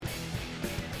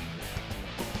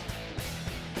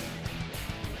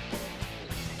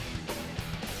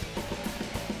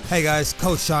Hey guys,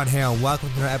 Coach Sean here and welcome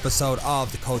to another episode of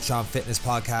the Coach Sean Fitness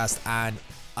Podcast. And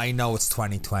I know it's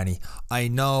 2020. I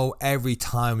know every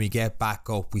time we get back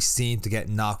up we seem to get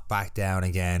knocked back down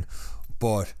again.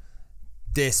 But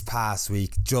this past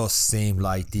week just seemed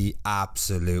like the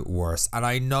absolute worst. And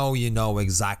I know you know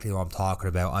exactly what I'm talking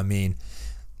about. I mean,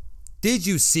 did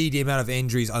you see the amount of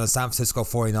injuries on the San Francisco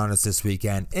 49ers this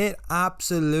weekend? It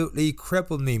absolutely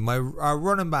crippled me. Our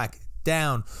running back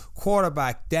down,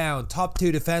 quarterback down, top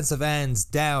two defensive ends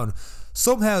down.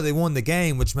 Somehow they won the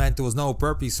game, which meant there was no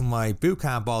burpees from my boot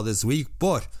camp all this week,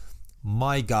 but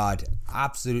my God,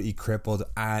 absolutely crippled,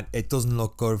 and it doesn't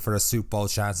look good for the Super Bowl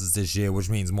chances this year, which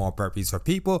means more burpees for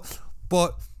people,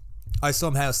 but I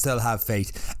somehow still have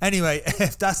faith. Anyway,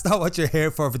 if that's not what you're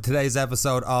here for today's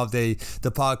episode of the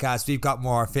podcast, we've got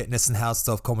more fitness and health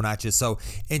stuff coming at you. So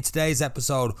in today's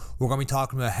episode, we're going to be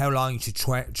talking about how long you should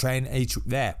train each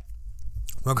day.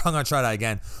 We're going to try that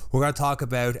again. We're going to talk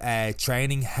about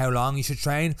training, how long you should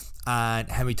train, and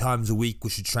how many times a week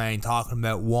we should train, talking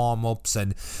about warm-ups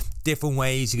and different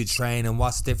ways you could train, and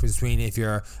what's the difference between if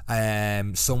you're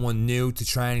someone new to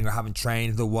training or haven't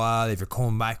trained in a while, if you're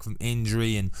coming back from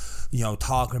injury, and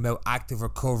talking about active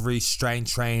recovery, strength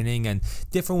training, and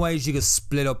different ways you could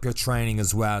split up your training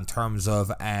as well in terms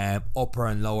of upper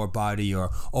and lower body, or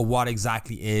what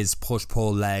exactly is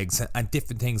push-pull legs, and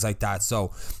different things like that.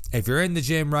 So if you're in the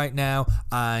gym right now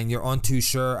and you're untoo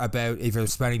sure about if you're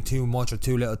spending too much or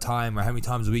too little time, or how many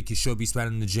times a week you should be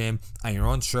spending in the gym, and you're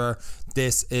unsure,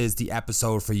 this is the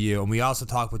episode for you. And we also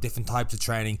talk about different types of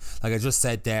training, like I just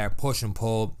said there, push and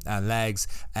pull and legs,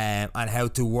 and how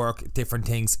to work different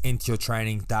things into your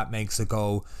training that makes it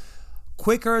go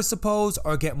quicker, I suppose,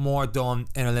 or get more done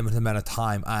in a limited amount of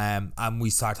time. And we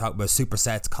start talking about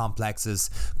supersets, complexes,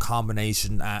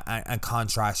 combination, and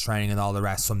contrast training, and all the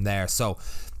rest from there. So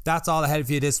that's all I had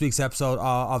for you this week's episode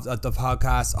of the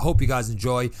podcast. I hope you guys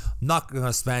enjoy. I'm not going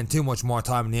to spend too much more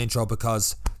time in the intro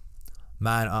because,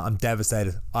 man, I'm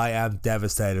devastated. I am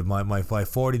devastated. My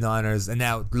 49ers, and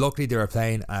now luckily they were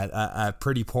playing a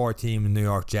pretty poor team, the New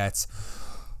York Jets.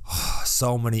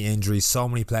 So many injuries, so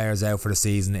many players out for the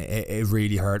season. It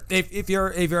really hurt. If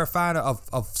you're a fan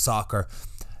of soccer,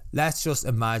 let's just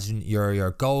imagine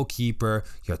your goalkeeper,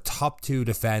 your top two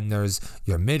defenders,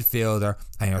 your midfielder,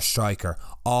 and your striker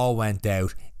all went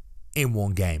out in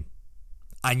one game.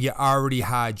 And you already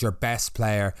had your best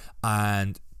player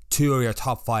and two of your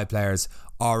top five players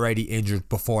already injured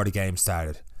before the game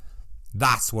started.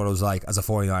 That's what it was like as a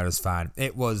 49ers fan.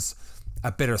 It was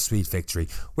a bittersweet victory.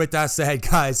 With that said,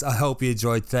 guys, I hope you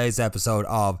enjoyed today's episode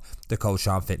of the Coach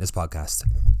Sean Fitness Podcast.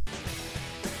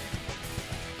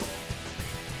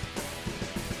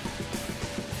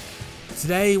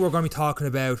 Today we're going to be talking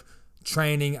about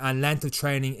training and length of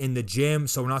training in the gym.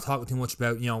 So we're not talking too much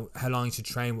about how long you should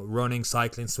train with running,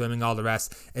 cycling, swimming, all the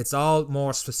rest. It's all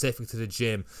more specific to the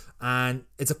gym, and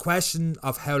it's a question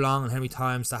of how long and how many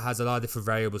times that has a lot of different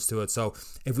variables to it. So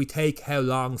if we take how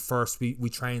long first we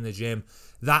train in the gym,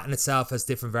 that in itself has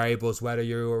different variables, whether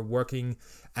you're working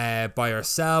by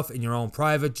yourself in your own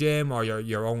private gym, or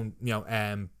your own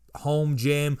home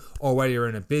gym, or whether you're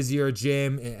in a busier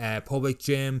gym, public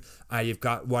gym, you've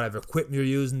got whatever equipment you're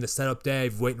using, the setup there,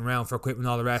 you're waiting around for equipment,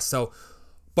 all the rest. So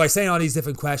by saying all these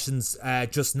different questions,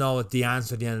 just know that the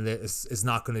answer at the end of it is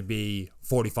not going to be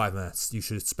 45 minutes. You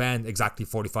should spend exactly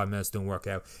 45 minutes doing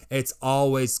workout. It's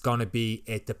always going to be,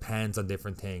 it depends on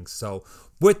different things. So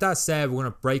with that said, we're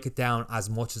going to break it down as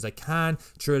much as I can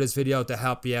through this video to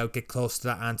help you out, get close to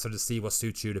that answer to see what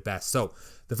suits you the best. So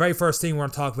the very first thing we're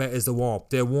going to talk about is the warm-up.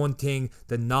 The one thing,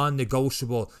 the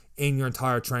non-negotiable in your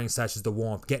entire training session is the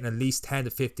warm-up, getting at least 10 to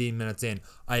 15 minutes in.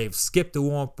 I have skipped the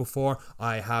warm-up before.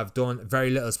 I have done very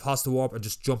little as possible warm-up and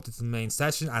just jumped into the main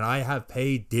session, and I have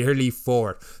paid dearly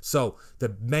for it. So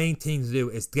the main thing to do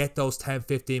is get those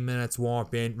 10-15 minutes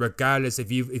warm-up in. Regardless,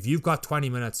 if you've got 20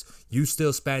 minutes, you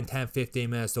still spend 10-15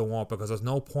 minutes to warm up, because there's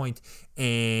no point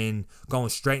in going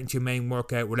straight into your main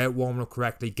workout without warming up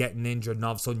correctly, getting injured, and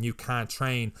all of a sudden you can't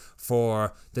train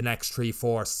for the next 3,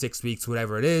 4, 6 weeks,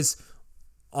 whatever it is,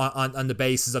 on the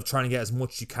basis of trying to get as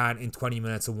much as you can in 20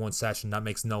 minutes in one session. That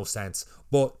makes no sense.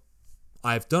 But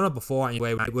I've done it before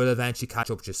anyway. It will eventually catch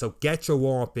up to you. So get your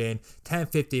warm-up in,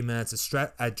 10-15 minutes,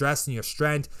 addressing your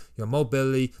strength, your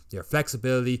mobility, your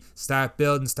flexibility. Start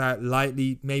building, start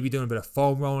lightly, maybe doing a bit of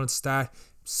foam rolling to start,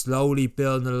 slowly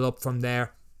building it up from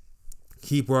there.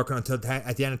 Keep working until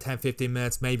at the end of 10-15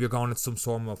 minutes, maybe you're going at some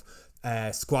sort of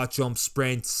squat, jump,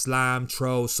 sprint, slam,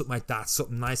 throw, something like that,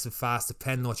 something nice and fast,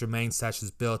 depending on what your main session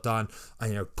is built on,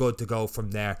 and you're good to go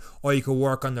from there. Or you can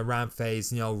work on the ramp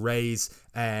phase, raise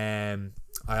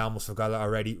I almost forgot it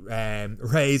already.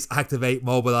 Raise, activate,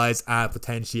 mobilize, and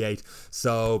potentiate.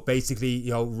 So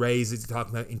basically, raise is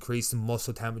talking about increasing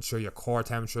muscle temperature, your core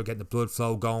temperature, getting the blood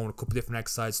flow going, a couple different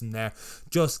exercises in there,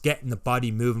 just getting the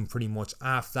body moving pretty much.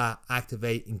 After that,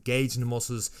 activate, engaging the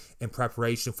muscles in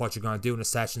preparation for what you're going to do in a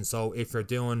session. So if you're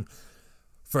doing,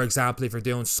 for example, if you're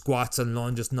doing squats and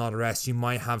lunges, not a rest, you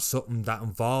might have something that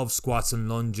involves squats and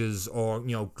lunges, or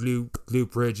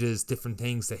glute bridges, different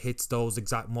things that hits those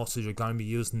exact muscles you're going to be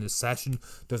using in this session.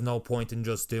 There's no point in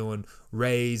just doing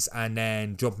raise and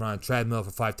then jumping on a treadmill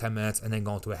for 5-10 minutes and then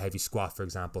going to a heavy squat, for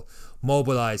example.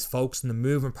 Mobilize, focus on the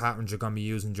movement patterns you're going to be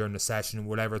using during the session,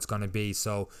 whatever it's going to be.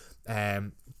 So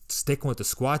sticking with the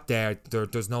squat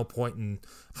there's no point in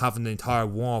having the entire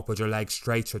warm-up with your legs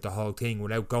straight through the whole thing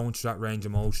without going through that range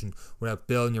of motion, without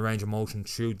building your range of motion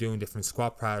through doing different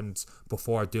squat patterns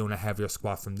before doing a heavier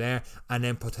squat from there, and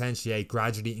then potentiate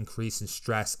gradually increasing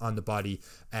stress on the body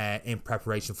in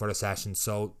preparation for the session.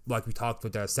 So like we talked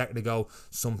about there a second ago,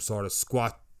 some sort of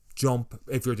squat jump.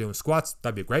 If you're doing squats,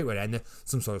 that'd be a great way to end it.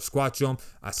 Some sort of squat jump,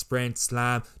 a sprint,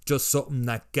 slam, just something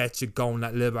that gets you going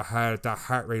that little bit harder, that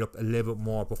heart rate up a little bit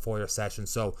more before your session.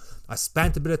 So I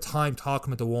spent a bit of time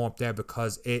talking about the warm up there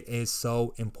because it is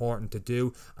so important to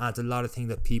do, and it's a lot of things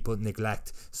that people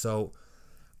neglect. So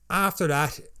after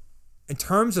that, in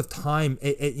terms of time,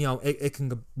 it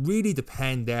can really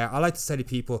depend there. I like to say to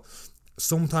people,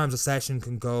 sometimes a session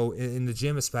can go, in the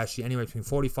gym especially, anywhere between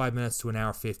 45 minutes to an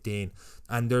hour 15,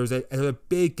 and there's a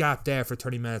big gap there for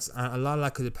 30 minutes, and a lot of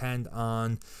that could depend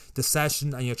on the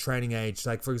session and your training age.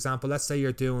 Like for example, let's say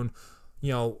you're doing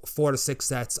 4 to 6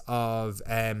 sets of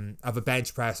a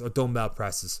bench press or dumbbell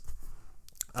presses.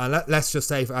 Let's just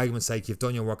say, for argument's sake, you've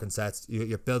done your working sets,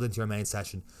 you're building to your main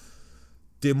session.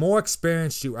 The more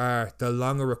experienced you are, the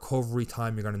longer recovery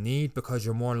time you're going to need, because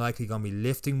you're more likely going to be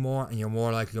lifting more and you're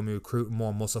more likely going to be recruiting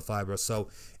more muscle fibers. So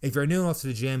if you're new enough to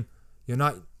the gym, you're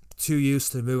not too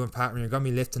used to the movement pattern, you're going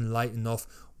to be lifting light enough,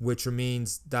 which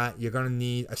means that you're going to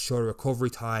need a shorter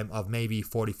recovery time of maybe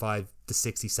 45 to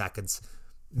 60 seconds.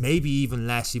 Maybe even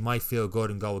less. You might feel good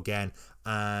and go again.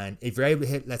 And if you're able to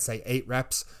hit, let's say, 8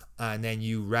 reps, and then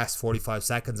you rest 45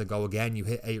 seconds and go again, you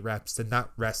hit 8 reps, then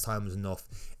that rest time is enough.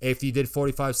 If you did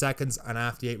 45 seconds and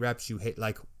after 8 reps you hit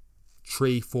like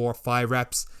 3, 4, 5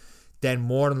 reps, then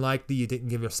more than likely you didn't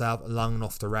give yourself long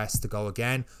enough to rest to go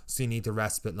again, so you need to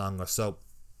rest a bit longer. So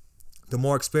the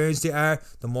more experienced you are,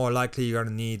 the more likely you're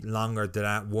going to need longer than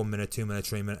that 1 minute, 2 minutes,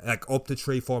 3 minutes, like up to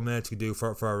 3-4 minutes you do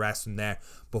for a rest from there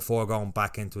before going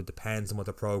back into it. Depends on what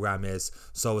the program is.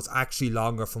 So it's actually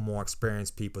longer for more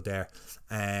experienced people there,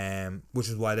 which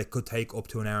is why they could take up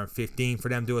to an hour and 15 for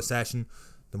them to do a session.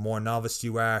 The more novice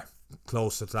you are,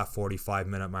 closer to that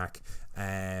 45-minute mark.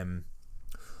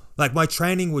 Like my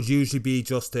training would usually be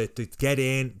just to get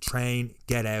in, train,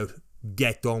 get out,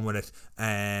 get done with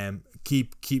it.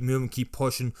 Keep moving, keep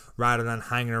pushing, rather than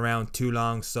hanging around too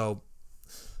long. So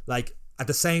like at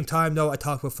the same time though, I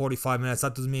talk about 45 minutes.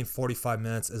 That doesn't mean 45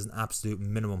 minutes is an absolute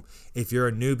minimum. If you're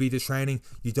a newbie to training,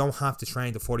 you don't have to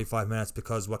train to 45 minutes,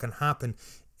 because what can happen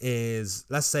is,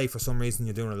 let's say for some reason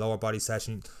you're doing a lower body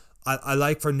session. I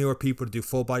like for newer people to do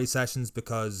full body sessions,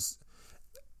 because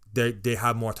they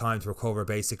have more time to recover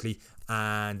basically,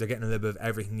 and they're getting a little bit of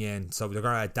everything in, so they're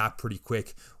going to adapt pretty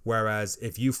quick. Whereas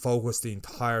if you focus the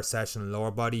entire session on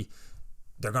lower body,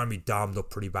 they're going to be dommed up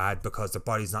pretty bad, because their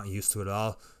body's not used to it at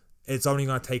all. It's only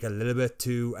going to take a little bit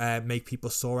to make people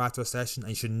sore after a session,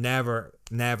 and you should never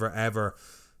ever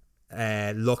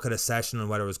look at a session on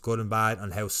whether it's good and bad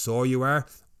and how sore you are.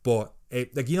 But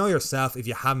yourself, if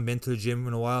you haven't been to the gym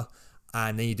in a while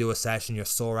and then you do a session, you're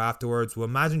sore afterwards, well,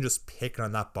 imagine just picking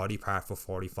on that body part for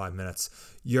 45 minutes.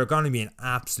 You're going to be in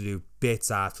absolute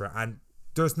bits after it, and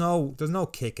there's no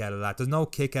kick out of that. There's no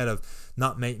kick out of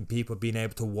not making people being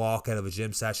able to walk out of a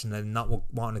gym session and not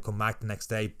wanting to come back the next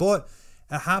day. But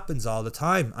it happens all the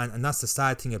time, and that's the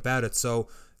sad thing about it. So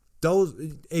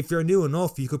if you're new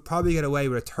enough, you could probably get away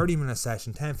with a 30-minute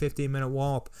session, 10-15 minute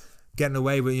warm up, getting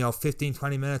away with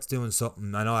 15-20 minutes doing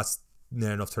something. I know that's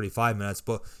near enough 35 minutes,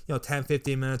 but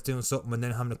 10-15 minutes doing something and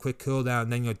then having a quick cool down,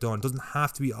 and then you're done. It doesn't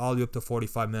have to be all the way up to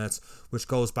 45 minutes, which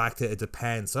goes back to it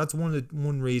depends. So that's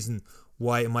one reason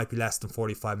why it might be less than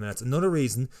 45 minutes. Another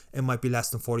reason it might be less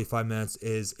than 45 minutes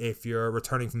is if you're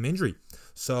returning from injury.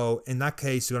 So in that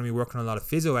case, you're going to be working on a lot of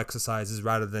physio exercises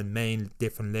rather than main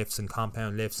different lifts and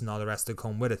compound lifts and all the rest that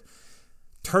come with it.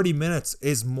 30 minutes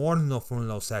is more than enough for one of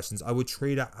those sessions. I would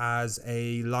treat it as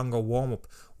a longer warm-up,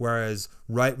 whereas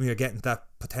right when you're getting to that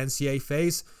potentiate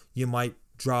phase, you might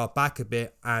draw it back a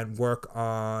bit and work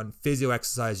on physio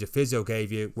exercise your physio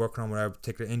gave you, working on whatever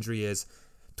particular injury is.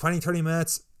 20-30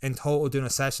 minutes in total doing a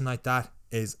session like that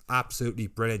is absolutely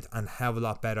brilliant and hell of a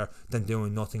lot better than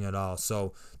doing nothing at all.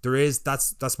 So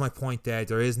that's my point there.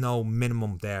 There is no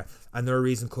minimum there. Another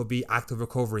reason could be active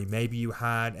recovery. Maybe you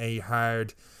had a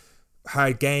hard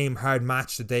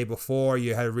match the day before,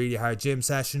 you had a really hard gym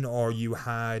session, or you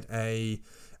had a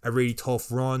really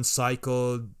tough run,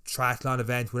 cycle, triathlon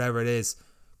event, whatever it is.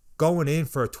 Going in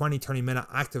for a 20-30 minute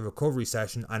active recovery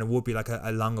session, and it would be like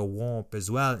a longer warm-up as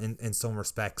well in some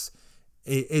respects,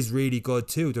 it is really good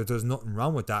too. There's nothing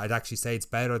wrong with that. I'd actually say it's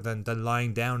better than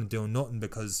lying down and doing nothing,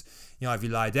 because if you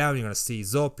lie down, you're going to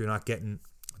seize up, you're not getting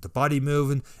the body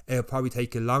moving. It'll probably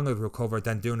take you longer to recover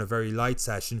than doing a very light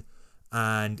session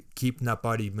and keeping that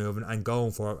body moving and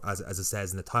going for, as it says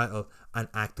in the title, an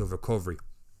active recovery.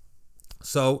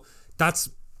 So that's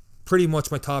pretty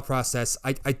much my thought process.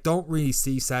 I don't really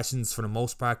see sessions for the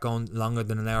most part going longer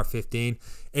than an hour 15.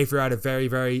 If you're at a very,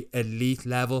 very elite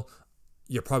level,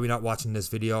 you're probably not watching this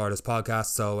video or this podcast.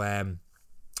 So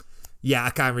I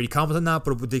can't really comment on that.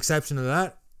 But with the exception of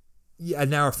that,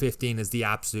 an hour 15 is the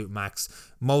absolute max.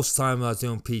 Most time when I was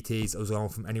doing PTs, I was going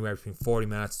from anywhere between 40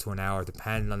 minutes to an hour,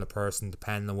 depending on the person,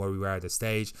 depending on where we were at the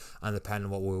stage, and depending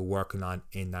on what we were working on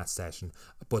in that session.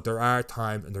 But there are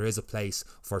times and there is a place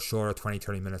for shorter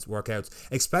 20-30 minutes workouts,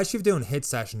 especially if you're doing a HIIT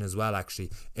session as well. Actually,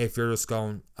 if you're just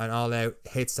going an all-out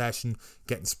HIIT session,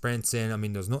 getting sprints in, I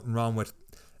mean, there's nothing wrong with.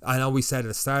 I know we said at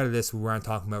the start of this we weren't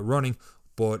talking about running,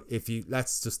 but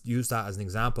let's just use that as an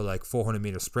example, like 400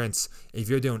 meter sprints. If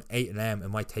you're doing 8 of them, it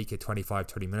might take you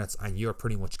 25-30 minutes, and you're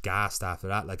pretty much gassed after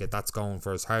that. Like, if that's going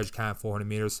for as hard as you can, 400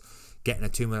 meters, getting a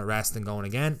 2-minute rest and going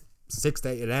again, 6 to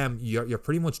 8 of them, you're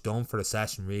pretty much done for the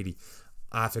session really,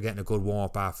 after getting a good warm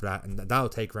up after that, and that'll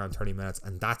take around 30 minutes,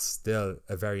 and that's still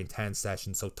a very intense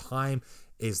session. So time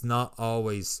is not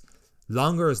always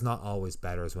longer, is not always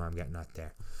better, is what I'm getting at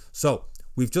there. So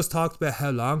we've just talked about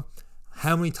how long.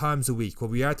 How many times a week? Well,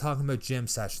 we are talking about gym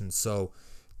sessions, so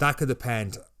that could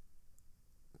depend.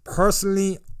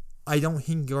 Personally, I don't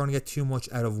think you're going to get too much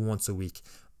out of once a week.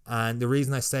 And the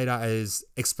reason I say that is,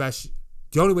 especially,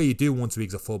 the only way you do once a week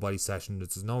is a full body session.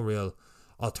 There's no real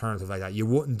alternative like that. You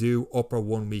wouldn't do upper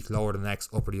 1 week, lower the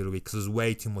next, upper the other week, because there's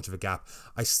way too much of a gap.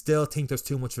 I still think there's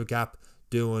too much of a gap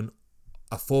doing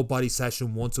a full body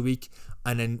session once a week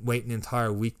and then waiting an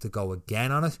entire week to go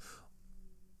again on it.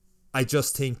 I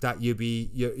just think that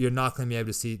you're not going to be able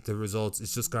to see the results.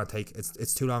 It's just going to take,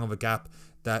 it's too long of a gap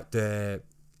that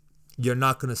you're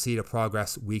not going to see the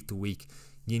progress week to week.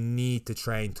 You need to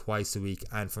train twice a week,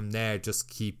 and from there just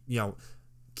keep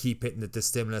hitting the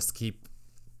stimulus, keep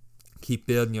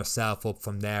building yourself up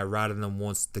from there, rather than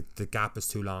once the gap is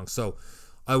too long. So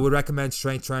I would recommend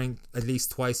strength training at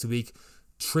least twice a week,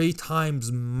 3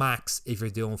 times max if you're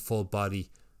doing full body.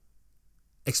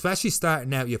 Especially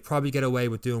starting out, you probably get away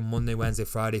with doing Monday, Wednesday,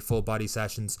 Friday full body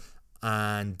sessions,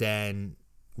 and then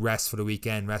rest for the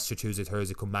weekend, rest your Tuesday,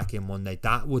 Thursday, come back in Monday.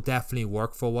 That would definitely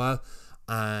work for a while,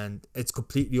 and it's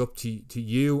completely up to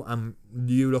you and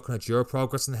you looking at your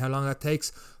progress and how long that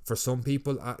takes. For some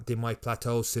people, they might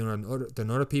plateau sooner than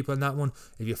other people in that one.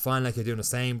 If you find like you're doing the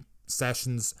same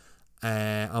sessions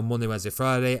on Monday, Wednesday,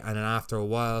 Friday, and then after a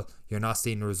while you're not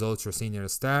seeing the results you're seeing at the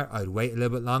start, I'd wait a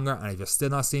little bit longer. And if you're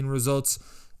still not seeing results,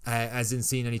 as in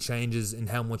seeing any changes in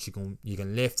how much you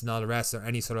can lift and all the rest, or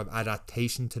any sort of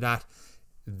adaptation to that,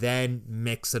 then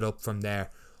mix it up from there.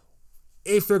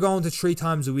 If you're going to 3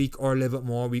 times a week or a little bit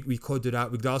more, we could do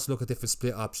that. We could also look at different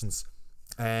split options,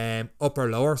 upper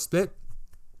lower split.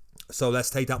 So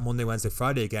let's take that Monday, Wednesday,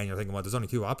 Friday again. You're thinking, well, there's only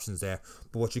 2 options there,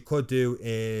 but what you could do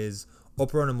is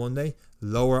upper on a Monday,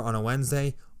 lower on a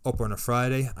Wednesday, upper on a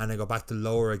Friday, and then go back to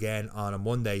lower again on a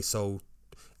Monday. So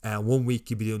 1 week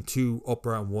you'd be doing 2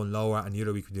 upper and 1 lower, and the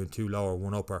other week you'd be doing 2 lower,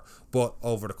 1 upper, but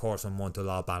over the course of a month it'll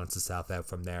all balance itself out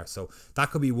from there. So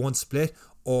that could be one split.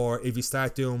 Or if you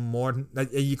start doing more than,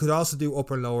 you could also do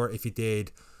upper and lower if you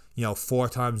did 4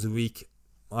 times a week.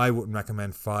 I wouldn't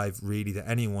recommend 5 really to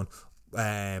anyone,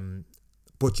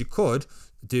 but you could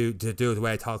do the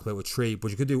way I talked about with 3, but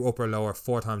you could do upper lower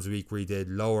 4 times a week, where you did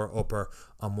lower upper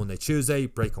on Monday, Tuesday,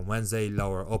 break on Wednesday,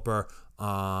 lower upper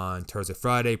on Thursday,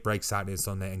 Friday, break Saturday and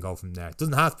Sunday, and go from there. It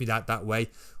doesn't have to be that way,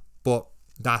 but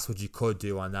that's what you could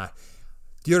do on that.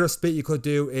 The other split you could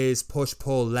do is push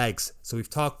pull legs. So we've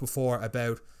talked before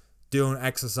about doing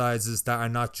exercises that are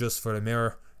not just for the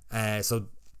mirror. So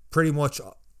pretty much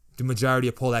the majority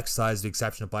of pull exercises, with the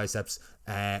exception of biceps,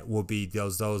 will be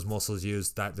those muscles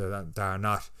used that are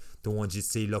not the ones you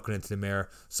see looking into the mirror.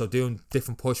 So doing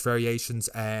different push variations,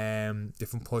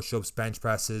 different push-ups, bench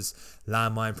presses,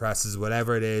 landmine presses,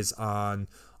 whatever it is on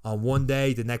one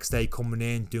day. The next day coming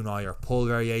in, doing all your pull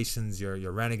variations,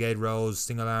 your renegade rows,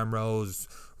 single arm rows,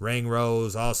 ring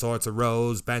rows, all sorts of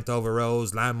rows, bent over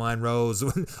rows, landmine rows.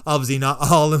 Obviously not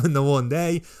all of them in the one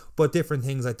day, but different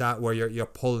things like that where you're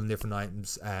pulling different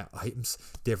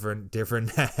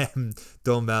different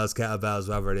dumbbells, kettlebells,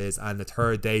 whatever it is. And the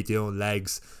third day doing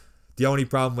legs. The only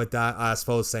problem with that, I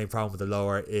suppose, same problem with the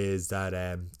lower, is that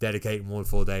dedicating one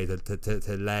full day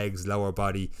to legs, lower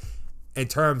body, in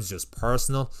terms just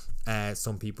personal.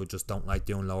 Some people just don't like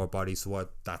doing lower body, so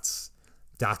that's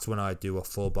when I do a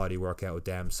full body workout with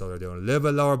them. So they're doing a little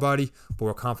bit lower body, but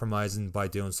we're compromising by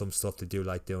doing some stuff they do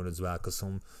like doing as well. Because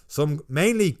some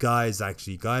mainly guys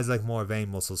like more vein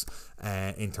muscles,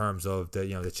 in terms of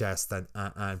the chest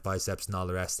and biceps and all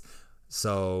the rest.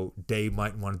 So they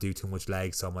might want to do too much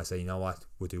legs. So I might say, you know what,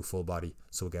 we'll do full body.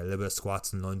 So we'll get a little bit of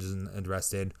squats and lunges and the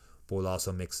rest in, but we'll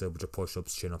also mix it with your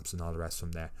push-ups, chin-ups and all the rest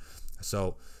from there.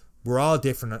 So we're all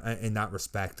different in that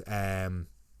respect. But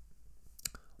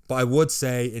I would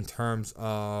say, in terms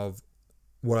of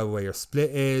whatever way your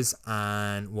split is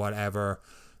and whatever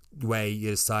way you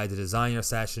decide to design your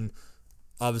session,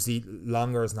 obviously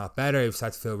longer is not better. If you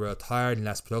start to feel real tired and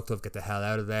less productive, get the hell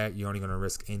out of there. You're only going to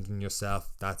risk injuring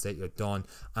yourself. That's it, you're done.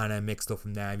 And then mix stuff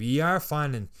from there. If you are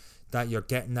finding that you're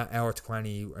getting that hour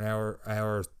 20,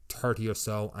 hour 30 or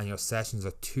so, and your sessions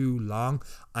are too long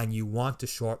and you want to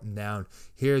shorten down,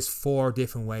 here's 4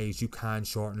 different ways you can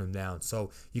shorten them down.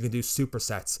 So you can do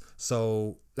supersets.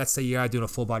 So let's say you are doing a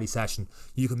full body session,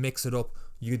 you can mix it up.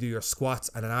 You can do your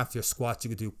squats, and then after your squats you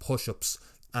can do push-ups,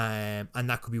 and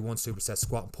that could be one superset,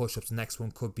 squat and push-ups. The next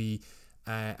one could be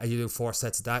you do 4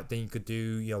 sets of that. Then you could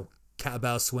do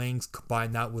kettlebell swings,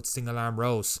 combine that with single arm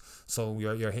rows. So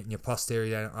you're hitting your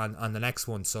posterior on the next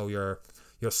one. So you're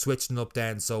switching up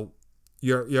then. So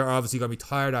you're obviously going to be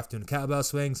tired after doing kettlebell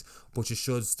swings, but you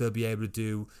should still be able to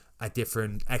do a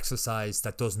different exercise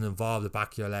that doesn't involve the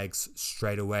back of your legs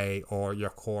straight away or your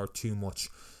core too much.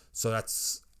 So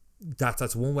that's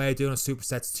one way of doing a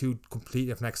supersets. 2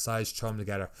 completely different exercises, throw them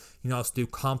together. You can also do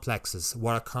complexes.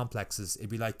 What are complexes?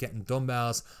 It'd be like getting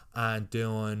dumbbells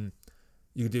and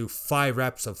you do 5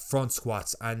 reps of front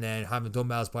squats, and then having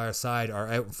dumbbells by your side, or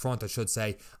out in front I should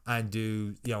say, and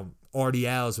do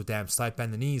RDLs with them, slight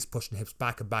bend the knees, pushing the hips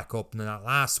back and back up. And then that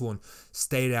last one,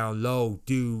 stay down low,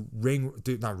 do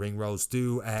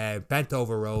bent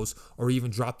over rows, or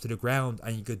even drop to the ground,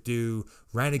 and you could do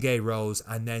renegade rows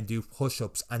and then do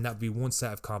push-ups, and that would be one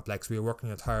set of complex where you're working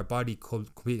your entire body,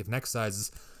 complete different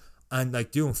exercises. And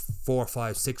like doing 4,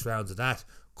 5, 6 rounds of that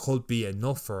could be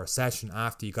enough for a session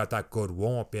after you got that good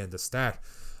warm-up in the start.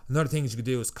 Another thing you could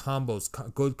do is combos,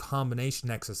 good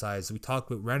combination exercise. We talked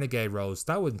about renegade rows.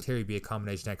 That would in theory be a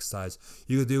combination exercise.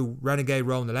 You could do renegade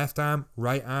row in the left arm,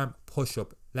 right arm, push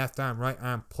up, left arm, right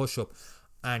arm, push up,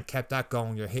 and kept that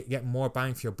going. You're getting more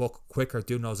bang for your buck quicker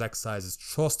doing those exercises.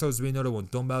 Thrusters would be another one,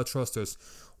 dumbbell thrusters,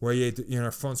 where you're in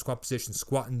a front squat position,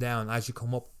 squatting down as you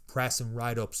come up, pressing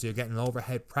right up. So you're getting an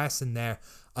overhead press in there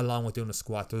along with doing a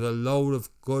squat. There's a load of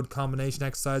good combination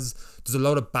exercises. There's a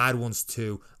load of bad ones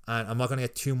too, and I'm not going to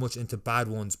get too much into bad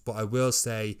ones, but I will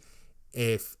say,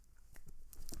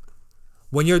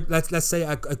 when you're let's say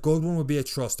a good one would be a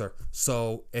thruster.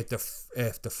 So if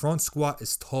the front squat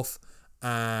is tough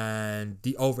and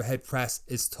the overhead press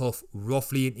is tough,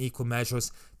 roughly in equal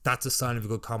measures, that's a sign of a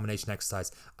good combination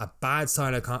exercise. A bad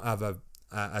sign of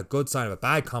a good sign of a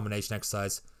bad combination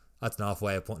exercise, that's an awful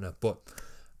way of putting it, but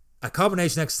a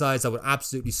combination exercise that would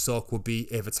absolutely suck would be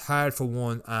if it's hard for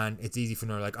one and it's easy for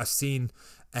another. Like I've seen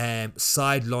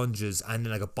side lunges and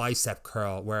then like a bicep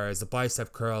curl, whereas the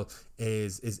bicep curl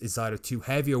is either too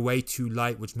heavy or way too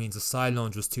light, which means the side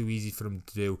lunge was too easy for them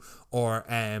to do, or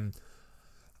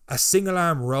a single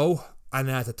arm row and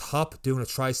then at the top doing a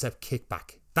tricep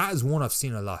kickback. That is one I've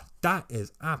seen a lot. That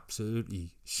is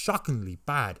absolutely shockingly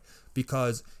bad,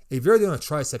 because if you're doing a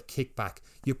tricep kickback,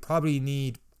 you probably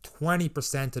need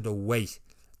 20% of the weight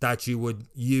that you would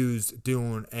use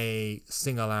doing a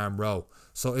single arm row.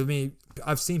 So I mean,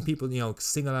 I've seen people,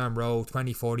 single arm row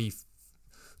 20,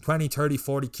 30,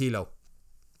 40 kilo,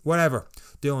 whatever,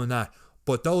 doing that.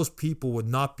 But those people would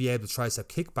not be able to tricep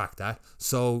kickback that,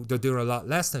 so they're doing a lot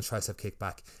less than tricep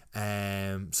kickback.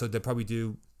 So they probably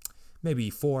do maybe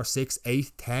 4, 6,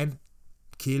 8, 10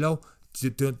 kilo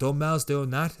dumbbells doing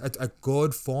that. A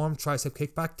good form tricep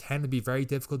kickback tend to be very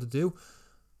difficult to do,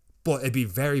 but it'd be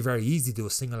very, very easy to do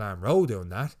a single arm row doing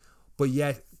that. But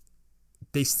yet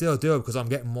they still do it because I'm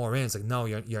getting more in. It's like, no,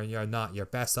 you're not. You're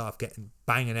best off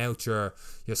banging out your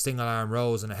single arm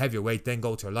rows and a heavier weight, then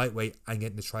go to your lightweight and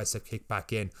getting the tricep kick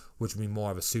back in, which would be more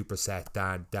of a superset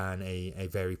than a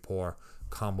very poor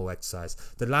combo exercise.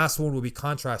 The last one will be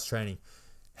contrast training.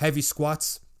 Heavy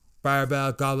squats,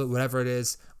 barbell, goblet, whatever it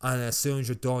is, and as soon as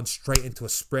you're done, straight into a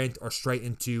sprint or straight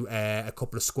into a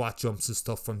couple of squat jumps and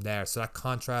stuff from there. So that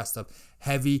contrast of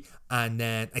heavy and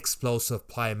then explosive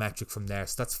plyometric from there.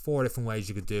 So that's 4 different ways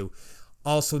you could do.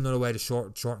 Also, another way to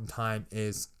shorten time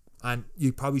is, and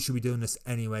you probably should be doing this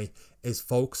anyway, is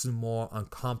focusing more on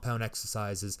compound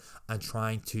exercises and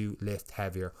trying to lift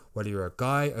heavier. Whether you're a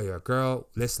guy or you're a girl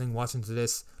listening, watching to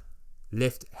this,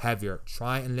 lift heavier.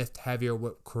 Try and lift heavier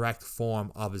with correct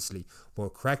form, obviously. But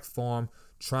with correct form,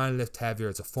 try and lift heavier.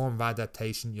 It's a form of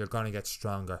adaptation. You're going to get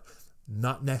stronger.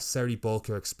 Not necessarily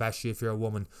bulkier, especially if you're a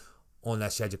woman,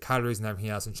 unless you had your calories and everything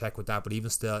else and check with that. But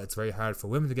even still, it's very hard for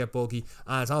women to get bulky,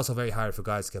 and it's also very hard for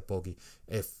guys to get bulky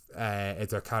if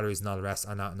their calories and all the rest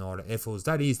are not in order. If it was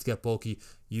that easy to get bulky,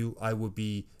 I would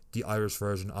be the Irish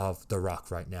version of The Rock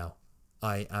right now.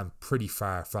 I am pretty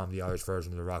far from the Irish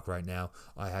version of The Rock right now.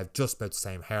 I have just about the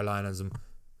same hairline as him.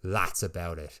 That's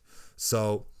about it.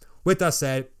 So with that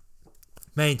said,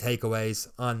 main takeaways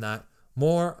on that: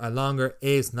 more and longer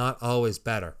is not always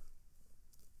better.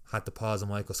 Had to pause on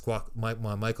my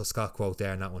Michael Scott quote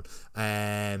there in that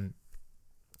one.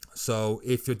 So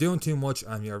if you're doing too much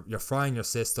and you're frying your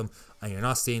system and you're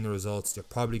not seeing the results, you're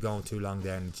probably going too long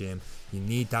there in the gym. You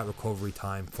need that recovery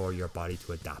time for your body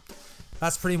to adapt.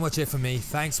 That's pretty much it for me.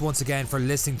 Thanks once again for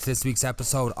listening to this week's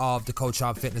episode of the Coach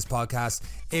on Fitness podcast.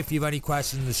 If you have any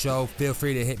questions on the show, feel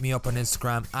free to hit me up on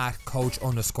Instagram at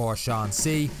Coach_Sean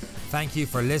C. Thank you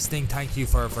for listening. Thank you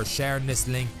for sharing this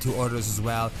link to others as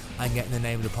well and getting the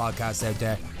name of the podcast out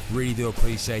there. Really do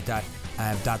appreciate that.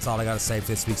 And that's all I got to say for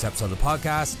this week's episode of the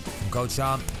podcast. From Coach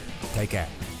Sean, take care.